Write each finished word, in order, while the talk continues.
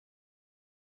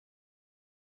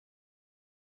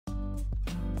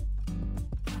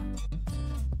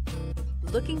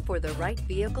Looking for the right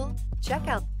vehicle? Check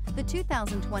out the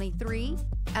 2023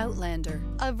 Outlander.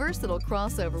 A versatile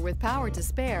crossover with power to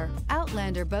spare,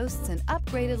 Outlander boasts an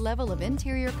upgraded level of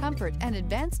interior comfort and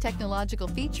advanced technological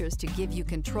features to give you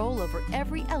control over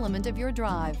every element of your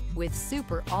drive. With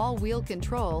super all-wheel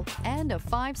control and a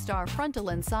 5-star frontal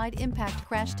and side impact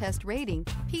crash test rating,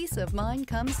 peace of mind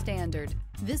comes standard.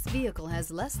 This vehicle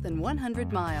has less than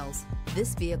 100 miles.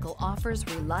 This vehicle offers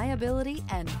reliability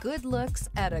and good looks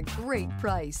at a great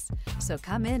price. So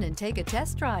come in and take a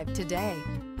test drive today.